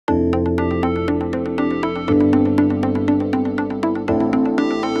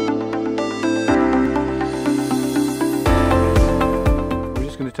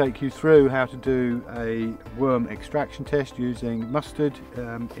take you through how to do a worm extraction test using mustard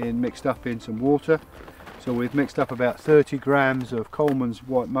mixed up in some water. So we've mixed up about 30 grams of Coleman's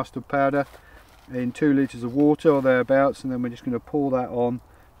white mustard powder in 2 litres of water or thereabouts, and then we're just going to pour that on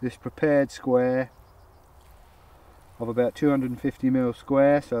this prepared square of about 250 ml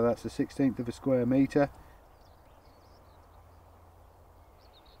square, so that's a 1/16 of a square metre.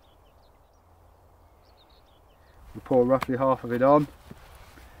 We pour roughly half of it on,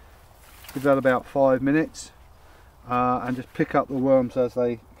 give that about 5 minutes, and just pick up the worms as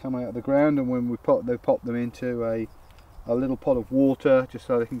they come out of the ground. And when we pop them into a little pot of water just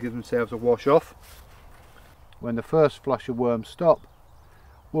so they can give themselves a wash off. When the first flush of worms stop,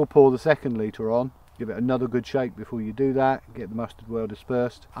 we'll pour the second litre on, give it another good shake before you do that, get the mustard well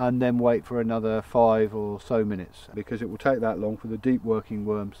dispersed, and then wait for another 5 or so minutes, because it will take that long for the deep working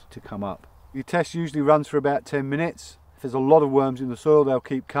worms to come up. Your test usually runs for about 10 minutes. If there's a lot of worms in the soil, they'll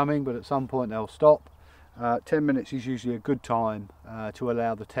keep coming, but at some point they'll stop. 10 minutes is usually a good time to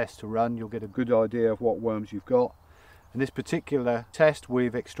allow the test to run. You'll get a good idea of what worms you've got. In this particular test,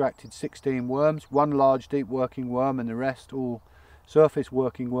 we've extracted 16 worms, 1 large deep working worm and the rest all surface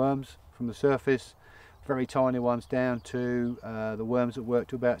working worms. From the surface, very tiny ones, down to the worms that work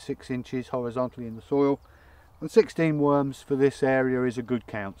to about 6 inches horizontally in the soil. And 16 worms for this area is a good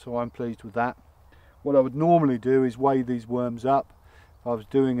count, so I'm pleased with that. What I would normally do is weigh these worms up. I was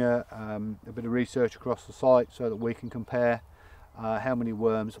doing a bit of research across the site so that we can compare how many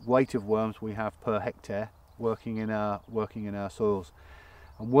worms, weight of worms we have per hectare working in our soils.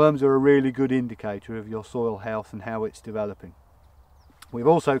 And worms are a really good indicator of your soil health and how it's developing. We've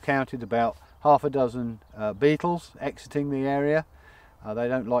also counted about half a dozen beetles exiting the area. They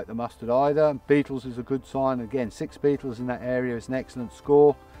don't like the mustard either. Beetles is a good sign. Again, 6 beetles in that area is an excellent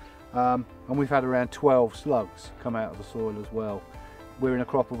score. And we've had around 12 slugs come out of the soil as well. We're in a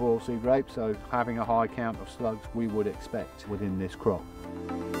crop of oilseed rape, so having a high count of slugs we would expect within this crop.